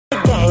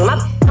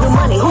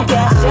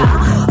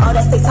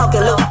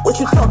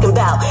you talking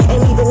about.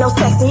 Ain't even no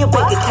sex in your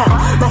bank account.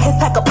 My hips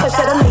pack a punch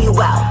that'll lay you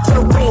out.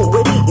 Throw green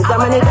with ease,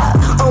 I'm running up.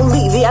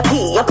 Only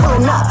VIP, I'm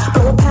pulling up.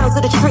 Blowing pounds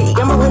of the tree,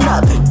 I'm rolling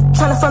up.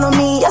 Trying to front on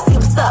me, I see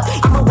what's up.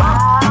 I'm a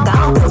wild, I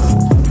don't give a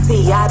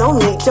see, I don't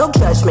need your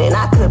judgment.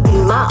 I could be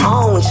my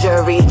own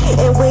jury.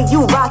 And when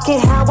you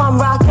rockin' how I'm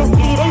rockin',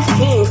 see they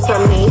fiend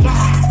for me.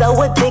 So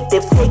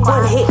addictive, take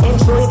one hit,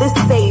 enjoy the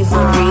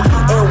savory.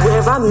 And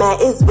where I'm at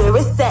is where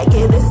it's at,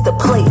 yeah, this the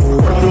place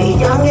to be.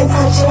 Young and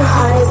touching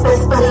harness,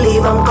 best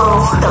believe I'm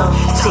gon' stump.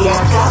 See, I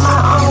got my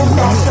own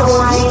back, so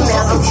I ain't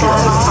never got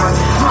a front.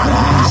 I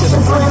got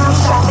options when I'm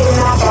shopping,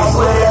 I got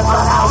whatever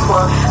I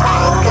want. I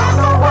ain't got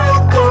no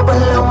white girl, but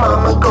lil'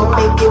 mama gon'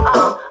 make it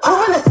bump. Who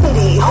in the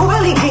city? Who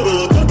really get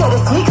it? Think that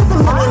it's me cause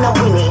I'm young and I'm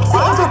winning.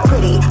 Sitting real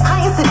pretty,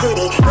 high as a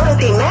ditty. Know that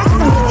they mad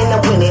cause I'm young and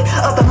I'm winning.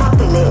 Up in my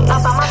business,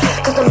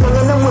 cause I'm young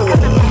and I'm winning.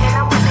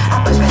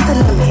 I push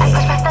past the limit,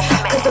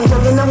 cause I'm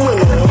young and I'm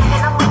winning. Who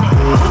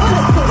in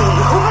the city?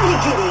 Who really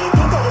get it?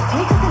 Think that it's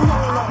me cause I'm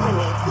young and I'm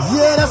winning.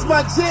 Yeah, that's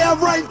my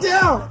jam right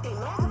there.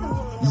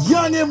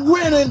 Young and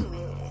winning.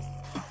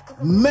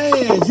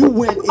 Man, you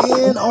went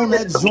in on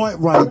that joint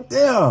right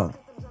there.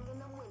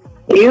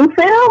 You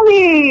feel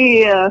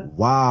me?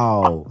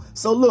 Wow.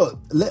 So look,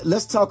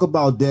 let's talk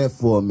about that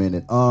for a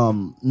minute.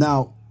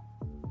 Now,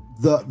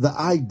 the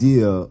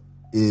idea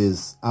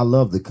is, I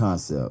love the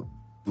concept.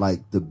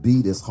 Like, the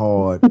beat is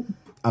hard.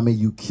 I mean,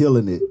 you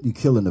killing it. You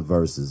killing the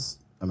verses.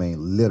 I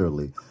mean,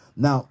 literally.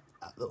 Now,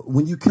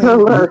 when you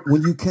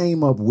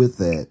came up with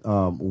that,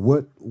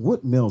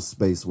 what mental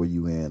space were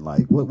you in?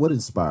 Like, what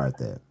inspired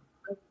that?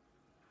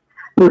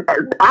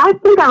 I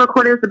think I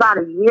recorded this about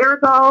a year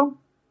ago.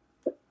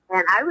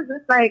 And I was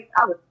just like,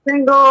 I was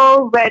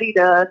single, ready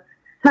to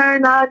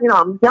turn up. You know,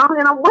 I'm young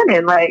and I'm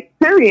winning. Like,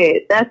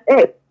 period. That's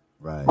it.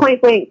 Right.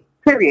 Point blank.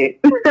 Period.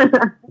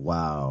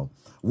 Wow.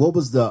 What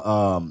was the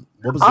y'all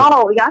should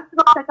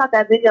go check out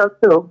that video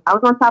too. I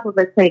was on top of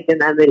a tank in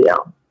that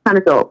video. Kind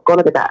of dope. Go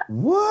look at that.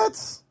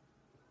 What?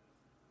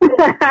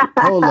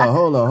 Hold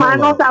on.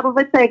 Climb on top of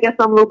a tank and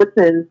some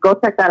Louboutins. Go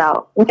check that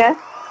out. Okay.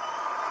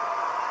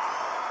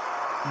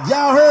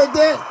 Y'all heard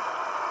that?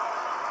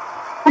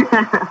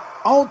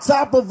 On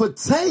top of a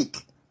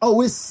tank.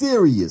 Oh, it's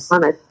serious.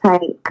 On a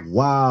tank.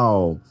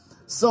 Wow.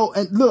 So,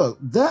 and look,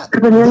 that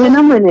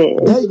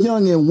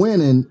young and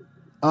winning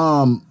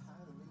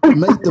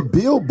made the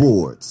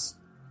billboards.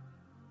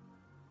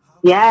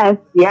 Yes,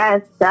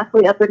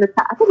 definitely up in the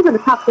top. I think it's in the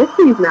top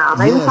 50s now,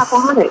 maybe top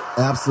 100.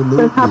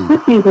 Absolutely. It's in the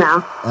top 50s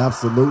now.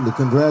 Absolutely.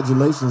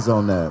 Congratulations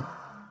on that.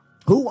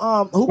 Who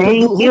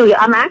Thank you.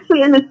 I'm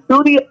actually in the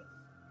studio.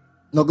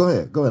 No, go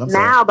ahead. I'm now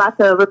sorry. about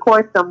to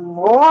record some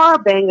more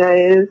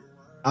bangers.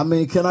 I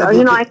mean, can I?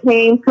 So, I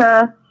came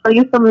to show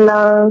you some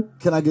love.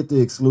 Can I get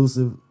the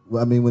exclusive?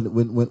 I mean, when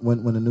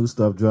the new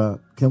stuff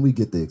drop, can we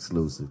get the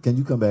exclusive? Can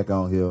you come back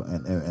on here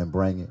and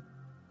bring it?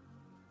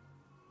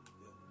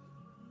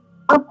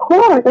 Of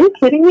course. Are you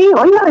kidding me?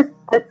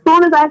 As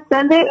soon as I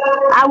send it,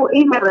 I will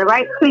email it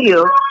right to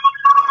you.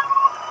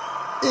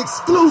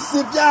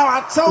 Exclusive, y'all.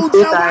 I told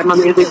y'all. Sorry, my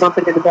music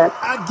bumping in the back.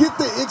 I get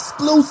the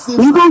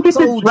exclusive. You gonna get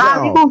the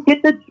drop. You gonna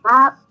get the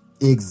drop.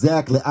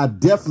 Exactly. I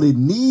definitely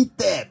need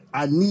that.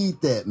 I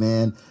need that,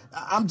 man.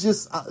 I'm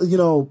just,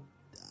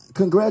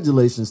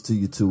 congratulations to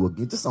you two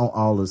again, just on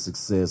all the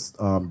success,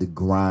 the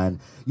grind,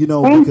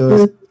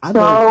 because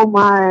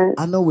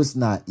I know it's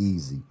not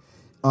easy.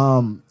 At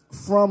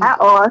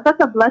all. It's such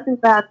a blessing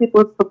to have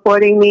people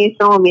supporting me,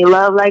 showing me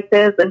love like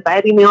this,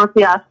 inviting me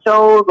onto our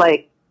shows.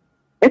 Like,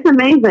 it's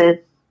amazing.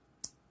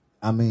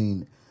 I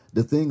mean,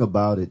 the thing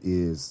about it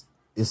is,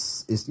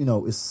 it's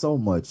so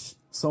much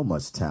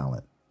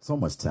talent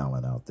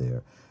out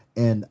there.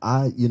 And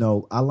I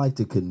like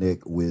to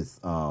connect with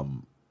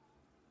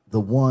the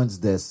ones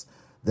that's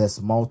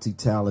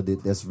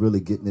multi-talented, that's really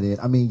getting it in.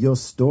 I mean, your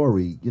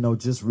story,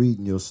 just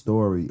reading your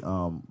story,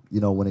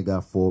 when it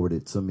got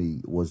forwarded to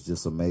me was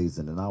just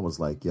amazing. And I was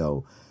like,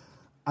 yo,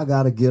 I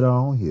got to get her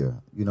on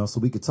here, so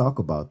we could talk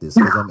about this.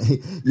 'Cause I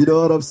mean, you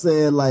know what I'm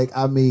saying? Like,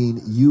 I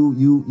mean,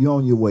 you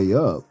on your way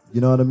up. You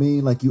know what I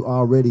mean? Like, you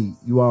already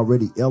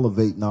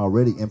elevating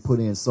already and put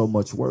in so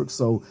much work.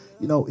 So,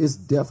 it's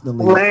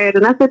definitely right.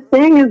 And that's the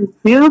thing. It's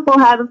beautiful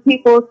having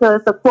people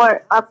to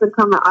support up and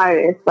coming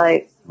artists.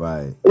 Like,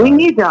 we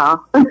need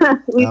y'all.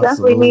 We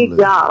definitely need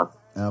y'all.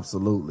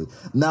 Absolutely.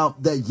 Now,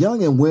 that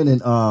young and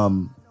winning,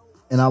 and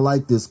I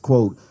like this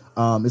quote.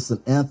 It's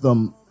an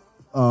anthem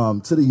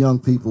to the young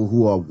people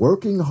who are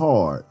working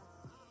hard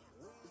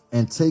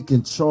and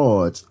taking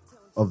charge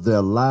of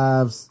their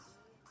lives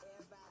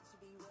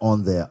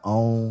on their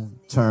own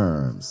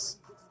terms.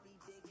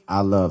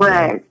 I love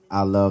that.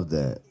 I love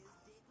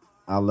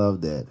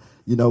that.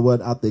 You know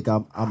what? I think I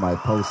might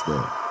post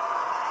that.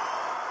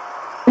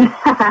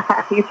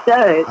 You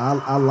should.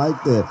 I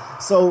like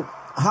that. So,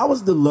 how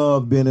has the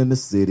love been in the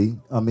city?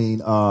 I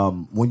mean,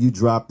 when you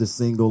dropped the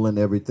single and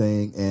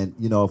everything, and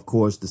of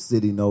course, the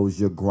city knows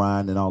your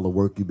grind and all the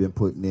work you've been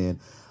putting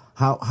in.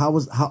 How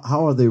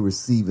are they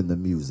receiving the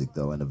music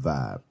though and the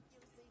vibe?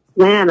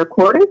 Man,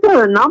 according to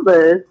the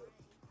numbers,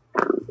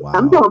 Wow.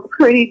 I'm doing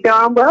pretty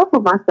darn well for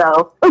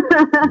myself.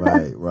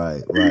 Right.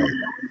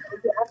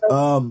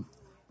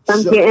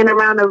 I'm getting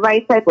around the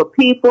right type of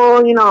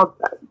people,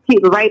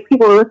 the right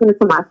people listening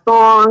to my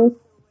songs.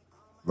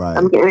 Right.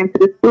 I'm getting into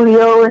the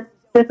studio with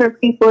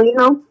different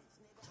people.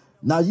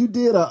 Now you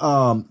did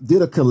a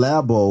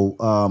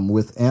collabo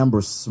with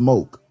Amber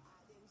Smoke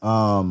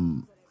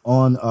on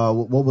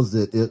what was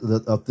it?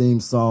 A theme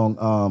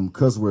song,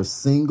 "Cause We're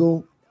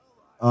Single."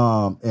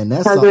 And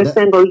that's Cause We're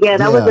Single. Yeah,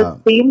 that was a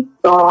theme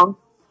song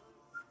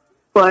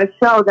for a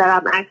show that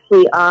I'm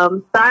actually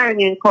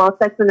starring in called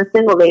Sex and the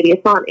Single Lady.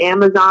 It's on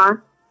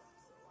Amazon.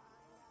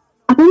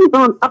 I think it's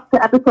on up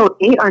to episode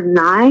 8 or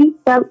 9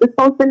 that it's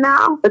posted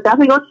now. But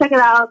definitely go check it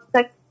out.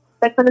 Sex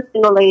and the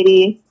Single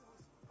Lady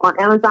on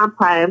Amazon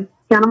Prime.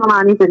 Gianna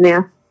Milani's in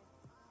there.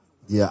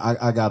 Yeah,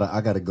 I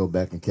gotta go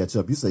back and catch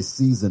up. You say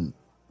season,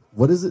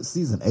 what is it?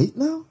 Season 8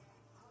 now?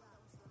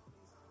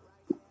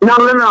 No.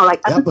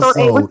 Like episode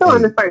 8. We're still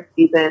in the first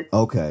season.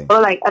 Okay.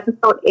 So like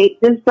episode 8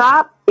 just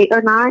dropped, 8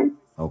 or 9.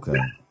 Okay.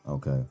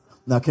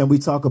 Now, can we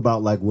talk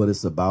about like what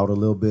it's about a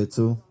little bit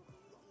too?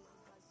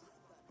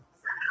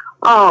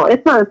 Oh,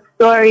 it's a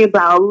story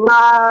about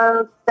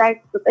love, sex,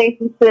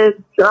 relationships,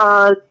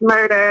 drugs,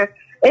 murder.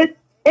 It's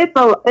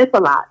a lot. It's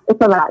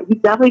a lot. You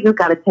definitely just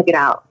got to check it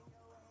out.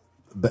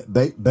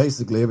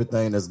 Basically,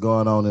 everything that's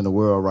going on in the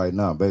world right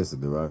now,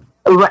 basically, right?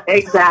 Right,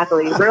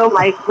 exactly. Real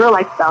life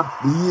stuff.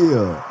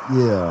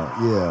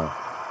 Yeah.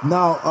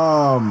 Now,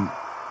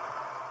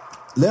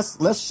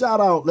 let's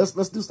shout out.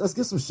 Let's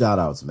get some shout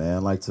outs,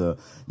 man. Like to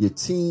your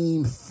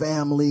team,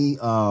 family,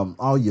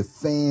 all your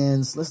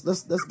fans.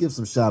 Let's give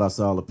some shout outs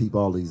to all the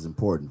people, all these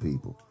important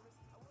people.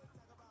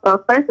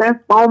 Well, first and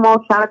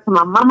foremost, shout out to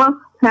my mama,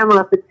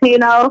 Pamela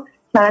Patino.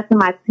 Shout out to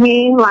my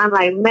team,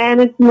 Limelight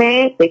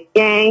Management, the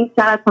gang.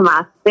 Shout out to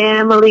my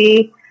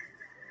family.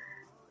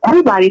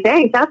 Everybody,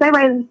 thanks. Shout out to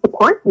everybody who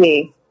supports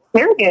me.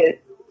 Period.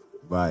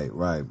 Right.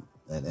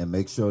 And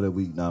make sure that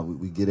we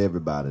get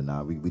everybody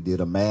now. We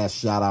did a mass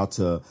shout out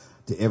to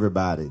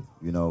everybody,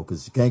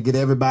 because you can't get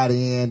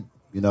everybody in,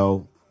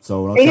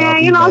 So don't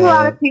a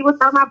lot of people.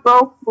 Shout out my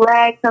bro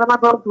Flag. Shout out my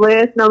bro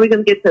Bliss. No, we're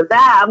gonna get to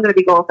that. I'm gonna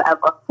be going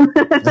forever.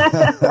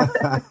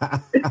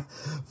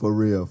 For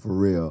real.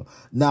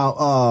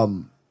 Now,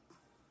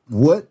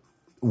 what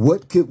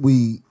could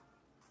we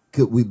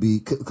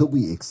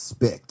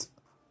expect?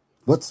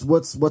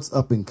 What's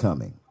up and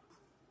coming?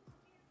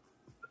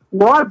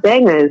 More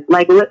bangers.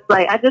 Like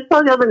I just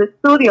told you, I'm in the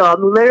studio.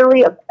 I'm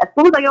literally, as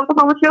soon as I get off the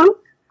phone with you,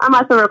 I'm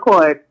about to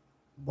record.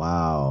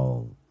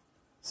 Wow.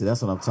 See,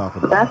 that's what I'm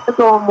talking about. That's to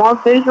go more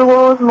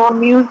visuals, more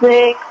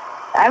music,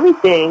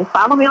 everything.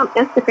 Follow me on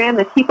Instagram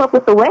to keep up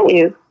with the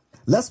wave.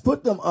 Let's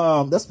put them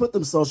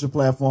social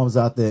platforms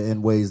out there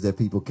in ways that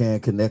people can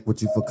connect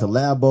with you for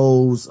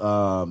collabos,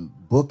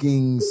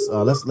 bookings.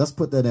 Let's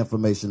put that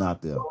information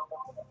out there.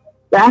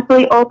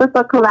 Definitely open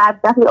for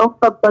collabs. Definitely open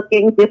for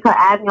bookings. You can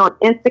add me on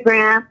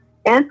Instagram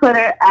and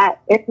Twitter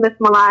at It's Miss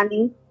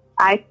Milani,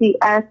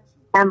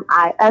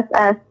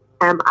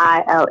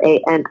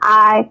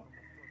 ITSMISSMILANI.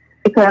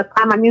 You can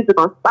find my music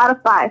on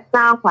Spotify,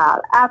 SoundCloud,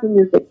 Apple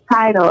Music,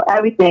 Tidal,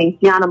 everything.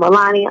 Gianna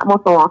Milani. I'm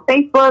also on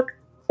Facebook.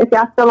 If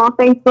y'all still on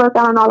Facebook,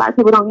 I don't know, a lot of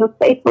people don't use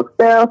Facebook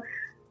still.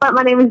 But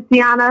my name is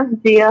Gia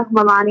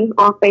Milani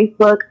on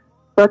Facebook.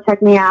 So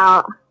check me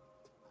out.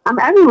 I'm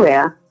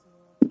everywhere.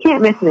 You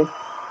can't miss me.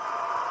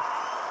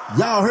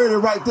 Y'all heard it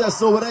right there,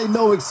 so it ain't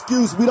no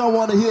excuse. We don't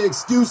want to hear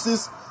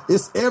excuses.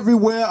 It's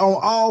everywhere on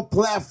all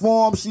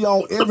platforms. She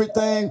on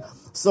everything.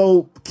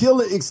 So kill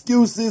the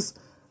excuses.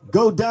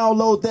 Go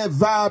download that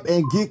vibe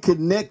and get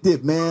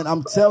connected, man.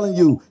 I'm telling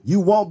you, you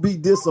won't be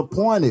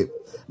disappointed.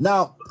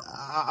 Now,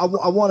 I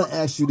want to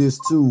ask you this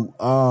too.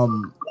 What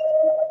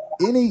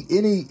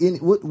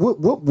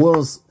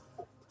was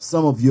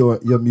some of your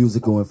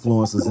musical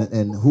influences,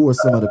 and who are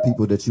some of the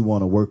people that you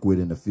want to work with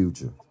in the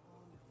future?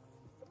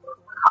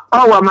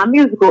 Oh, well, my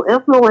musical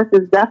influence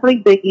is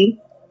definitely Biggie,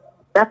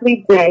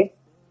 definitely Jay.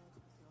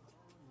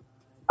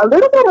 A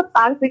little bit of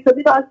Foxy, because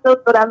I still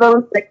feel that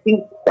little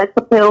sexy sex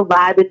appeal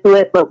vibe into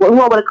it. But who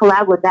I want to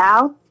collab with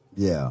now?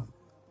 Yeah.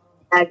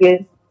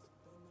 Megan,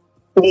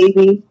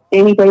 Baby,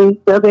 Amy Baby,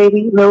 Still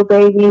Baby, Lil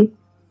Baby.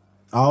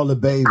 All the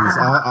babies,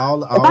 all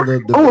the.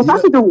 Oh, if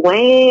I could do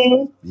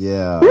Wayne.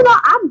 Yeah.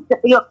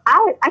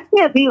 I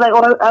can't be like,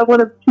 oh, I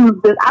want to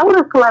choose this. I want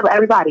to collab with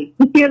everybody.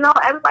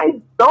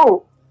 Everybody's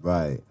dope.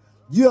 Right.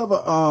 You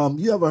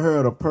ever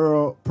heard of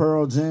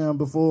Pearl Jam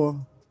before?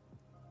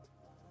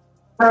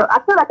 I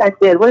feel like I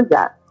did. What is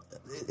that?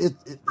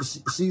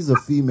 She's a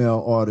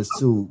female artist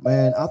too,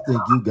 man. I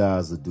think you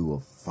guys would do a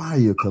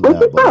fire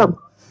collab.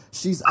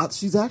 She's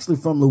actually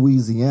from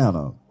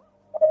Louisiana,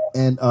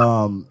 and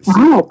Pearl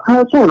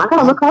Jam. I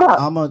gotta look her up.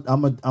 I'm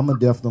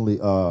definitely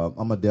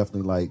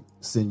like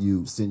send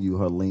you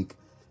her link,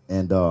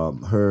 and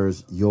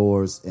hers,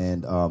 yours,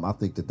 and I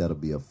think that'll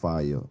be a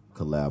fire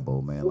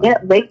collabo, man. Like, yeah,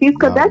 make these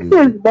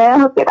connections, man.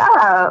 Hook it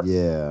up.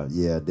 Yeah,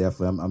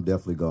 definitely. I'm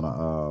definitely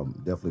gonna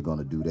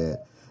do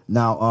that.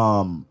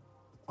 Now,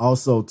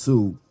 also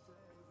too,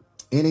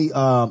 Any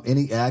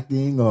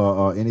acting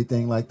or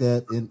anything like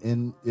that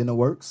in the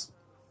works?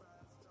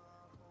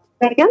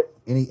 Say it again?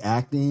 Any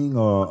acting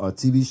or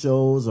TV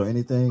shows or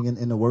anything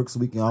in the works? I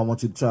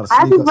want you to try to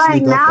As of right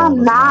sneak up now, on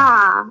us,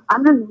 nah.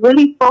 I'm just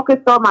really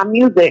focused on my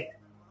music,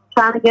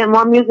 trying to get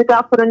more music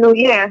out for the new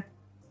year.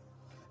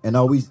 And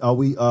are we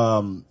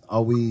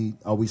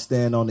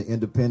staying on the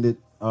independent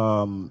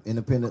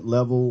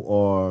level,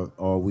 or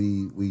are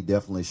we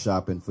definitely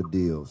shopping for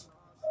deals?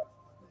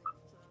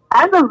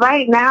 As of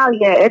right now,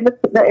 yeah,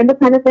 the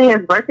independent thing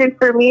is working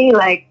for me.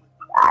 Like,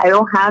 I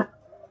don't have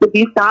to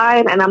be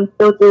signed, and I'm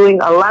still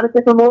doing a lot of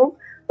different moves.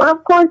 But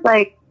of course,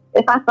 like,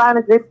 if I find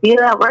a good deal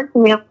that works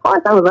for me, of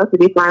course, I would love to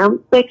be signed.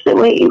 Makes it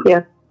way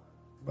easier.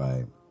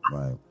 Right.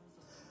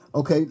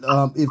 Okay,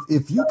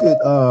 if you could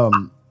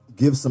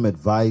give some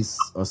advice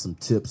or some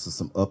tips or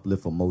some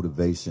uplift or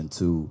motivation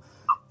to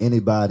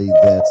anybody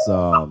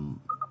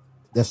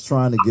that's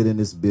trying to get in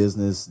this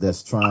business,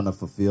 that's trying to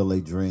fulfill their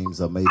dreams,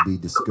 or may be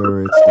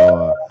discouraged,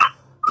 or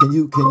can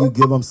you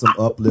give them some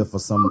uplift or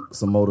some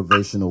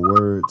motivational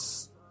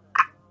words?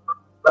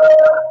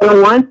 The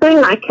one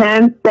thing I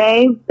can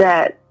say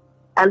that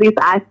at least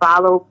I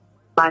follow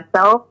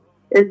myself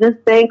is just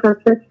staying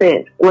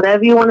consistent.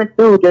 Whatever you want to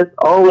do, just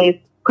always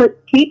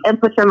keep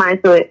your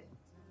mind to it.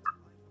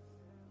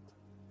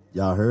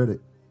 Y'all heard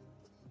it.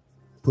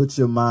 Put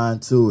your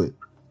mind to it.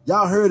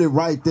 Y'all heard it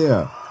right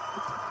there.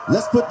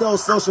 Let's put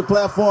those social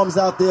platforms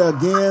out there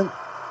again.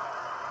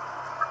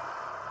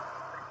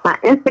 My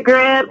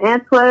Instagram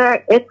and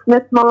Twitter, it's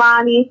Miss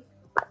Milani.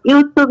 My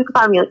YouTube, you can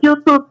find me on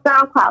YouTube,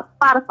 SoundCloud,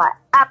 Spotify,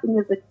 Apple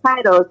Music,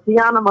 Tidal,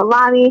 Gianna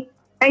Milani.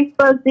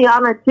 Facebook,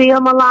 Gianna Gia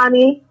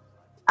Milani.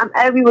 I'm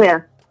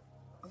everywhere.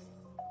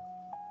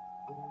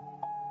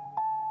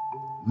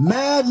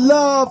 Mad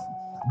love,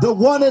 the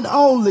one and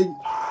only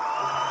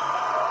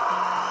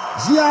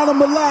Gianna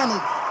Milani.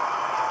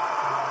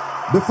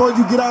 Before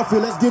you get off here,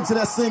 let's get to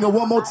that singer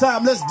one more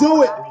time. Let's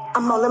do it.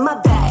 I'm all in my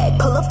bag,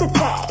 pull up the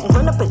tag,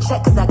 run up a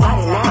check cause I got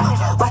it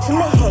now. Watching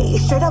the hate,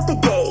 straight off the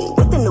gate,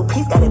 with the new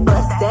piece, got it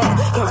bust down.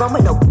 Can't run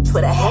with no bitch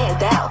with a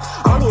hand out,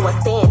 only one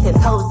stand 10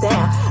 toes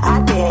down.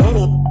 I dare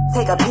any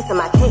take a piece of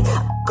my cake,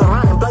 go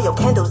around and blow your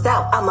candles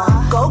out. I'm a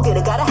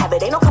go-getter, gotta have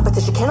it, ain't no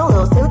competition. Can't no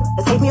little sin,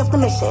 take me off the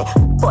mission.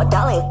 For $1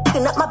 ain't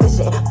f***ing up my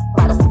vision.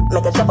 About to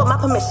make a jump with my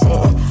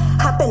permission.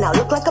 Hopping out,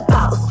 look like a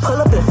boss. Pull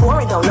up in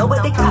foreign, don't know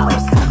what they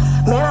cost.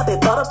 Man, I've been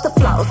brought up the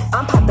flows.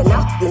 I'm popping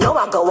out, you know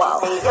I go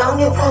off.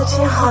 Young and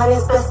touching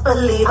hardest, best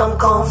believe I'm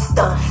gon'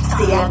 stunt.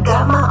 See, I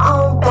got my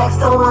own back,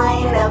 so I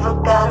ain't never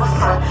got a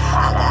front.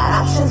 I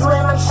got options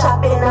when I'm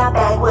shopping, I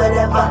bag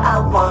whatever I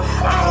want.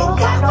 I ain't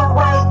got no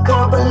white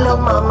girl, but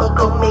lil' mama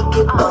gon' make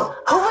it bump.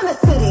 Who in the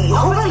city?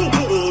 Who really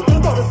get it?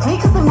 Think that it's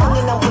me cause I'm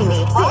young and I'm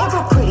winning. Sitting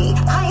real pretty,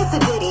 high as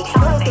a ditty.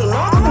 Know that they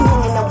mad cause I'm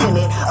young and I'm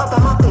winning. Up on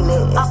my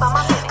business,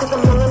 cause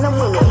I'm young and I'm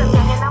winning.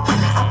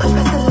 I push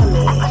past the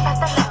limit, cause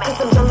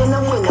I'm young and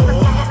I'm winning.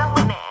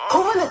 Who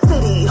in the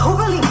city? Who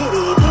really get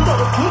it? Think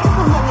that it's me cause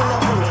I'm young and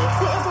I'm winning.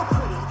 Sitting real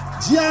pretty.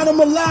 Gianna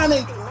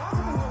Milani,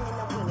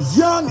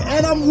 young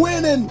and I'm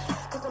winning.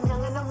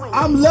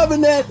 I'm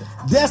loving that.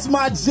 That's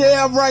my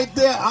jam right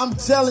there. I'm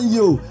telling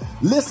you.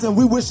 Listen,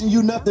 we wishing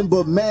you nothing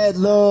but mad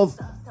love,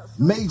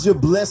 major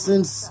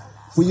blessings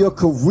for your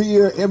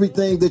career,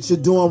 everything that you're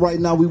doing right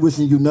now. We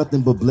wishing you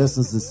nothing but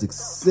blessings and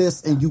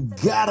success, and you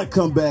gotta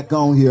come back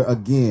on here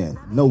again,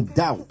 no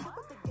doubt.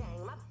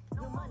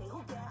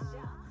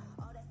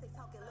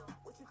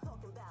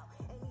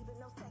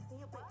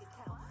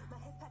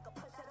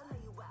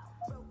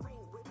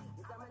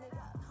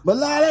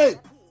 Milani!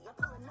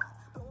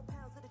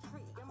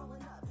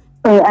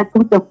 I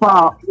think the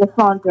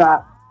song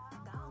dropped.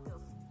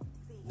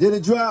 Did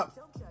it drop?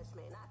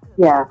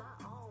 Yeah.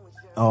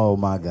 Oh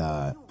my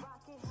God.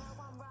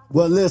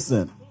 Well,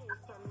 listen,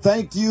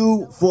 thank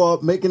you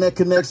for making that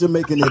connection,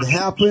 making it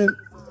happen.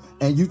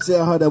 And you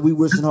tell her that we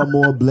wishing her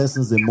more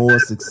blessings and more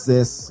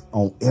success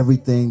on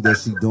everything that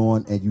she's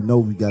doing. And you know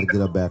we got to get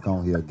her back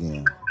on here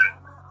again.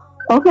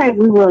 Okay,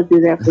 we will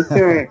do that for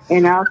sure.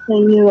 And I'll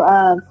send you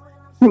to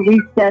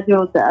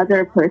reschedule the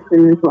other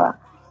person as well.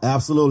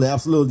 Absolutely,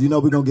 absolutely. You know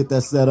we're going to get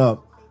that set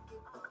up.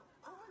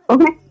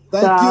 Okay.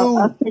 Thank you.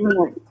 I'll send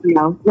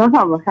you, no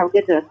problem. Have a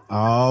good day.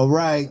 All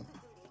right.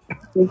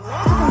 It's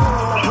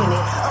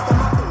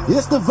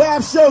the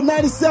Vibe Show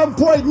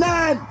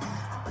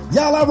 97.9.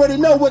 Y'all already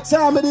know what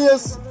time it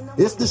is.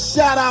 It's the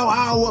shout out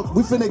hour.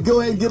 We finna go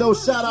ahead and get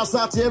those shout outs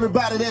out to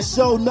everybody that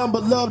showed number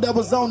love that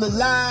was on the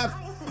live.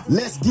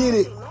 Let's get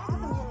it.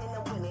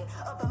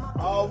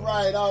 All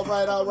right.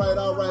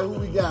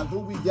 Who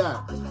we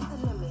got?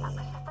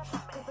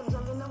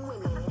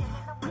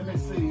 Let me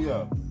see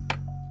here.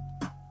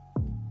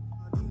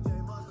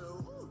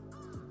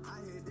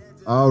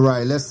 All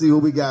right, let's see who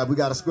we got. We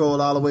got to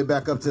scroll all the way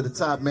back up to the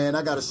top, man.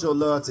 I got to show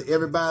love to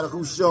everybody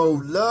who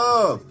showed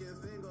love.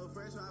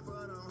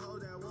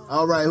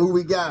 All right, who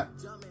we got?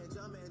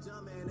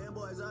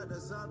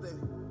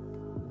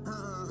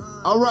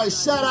 All right,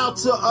 shout out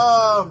to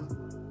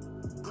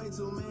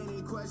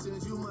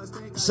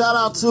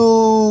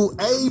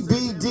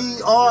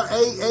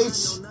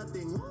ABDRAH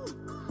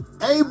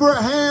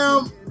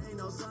Abraham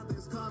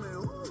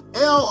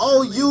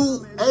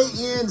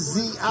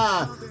Louanzi.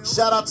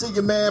 Shout out to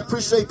you, man.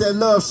 Appreciate that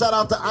love. Shout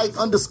out to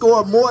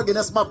Ike_Morgan.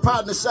 That's my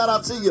partner. Shout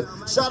out to you.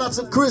 Shout out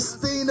to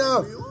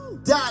Christina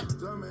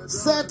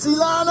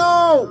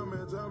Santillano.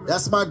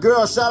 That's my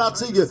girl. Shout out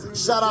to you.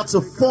 Shout out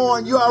to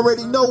Fawn. You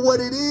already know what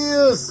it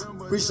is.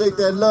 Appreciate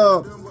that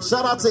love.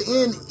 Shout out to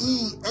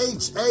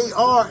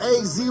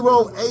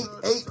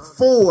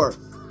NEHARA0884.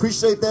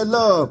 Appreciate that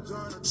love.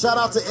 Shout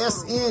out to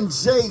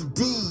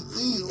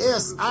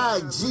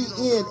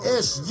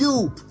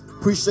SNJDESIGNSU.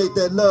 Appreciate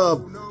that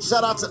love.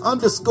 Shout out to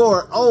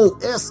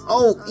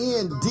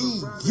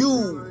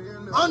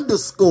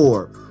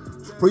 _OSONDU_.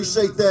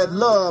 Appreciate that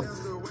love.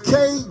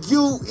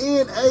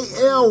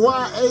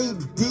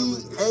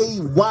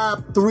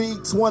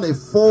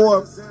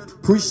 KUNALYADAY324.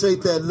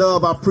 Appreciate that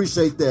love. I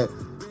appreciate that.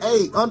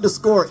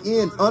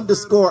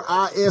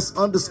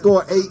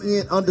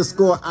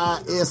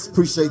 A_N_IS_AN_IS.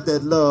 Appreciate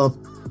that love.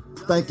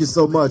 Thank you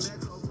so much.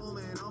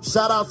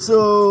 Shout out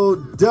to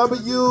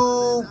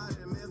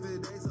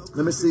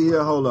let me see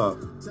here. Hold up.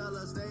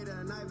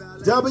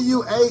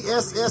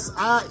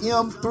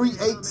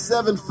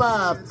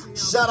 WASSIM3875.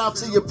 Shout out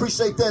to you.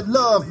 Appreciate that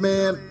love,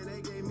 man.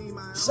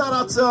 Shout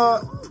out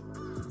to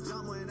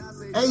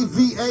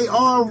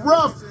AVAR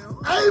Ruff.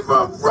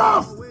 Ava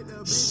Ruff.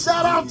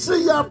 Shout out to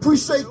you. I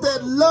appreciate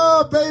that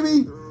love,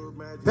 baby.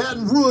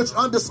 Baton Rouge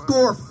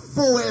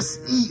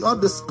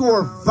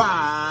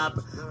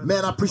 _4SE_vibe.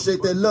 Man, I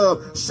appreciate that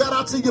love. Shout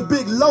out to your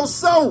big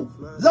Loso.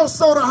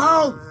 Loso the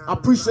Hog. I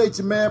appreciate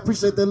you, man.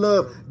 Appreciate that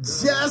love.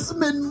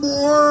 Jasmine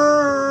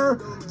Moore.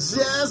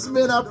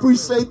 Jasmine, I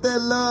appreciate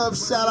that love.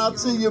 Shout out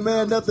to you,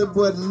 man. Nothing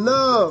but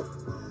love.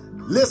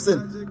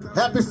 Listen,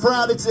 happy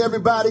Friday to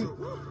everybody.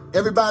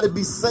 Everybody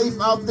be safe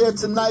out there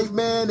tonight,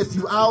 man. If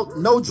you out,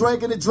 no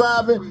drinking and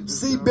driving.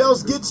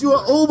 Seatbelts, get you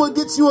an Uber,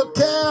 get you a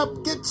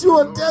cab, get you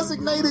a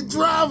designated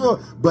driver.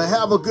 But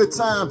have a good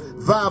time.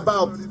 Vibe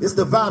out. It's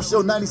the Vibe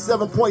Show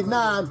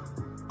 97.9.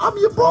 I'm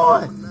your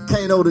boy,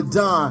 Kano the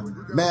Don.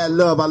 Mad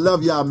love. I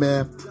love y'all,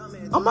 man.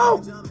 I'm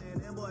out.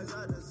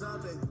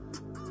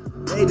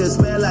 They just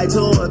spent like 2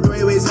 or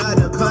 3 weeks out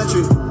the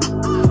country.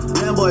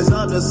 Them boys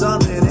up to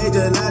something, they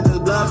just not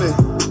just bluffing.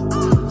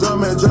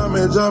 Jumping,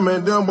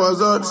 them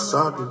boys up to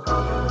something.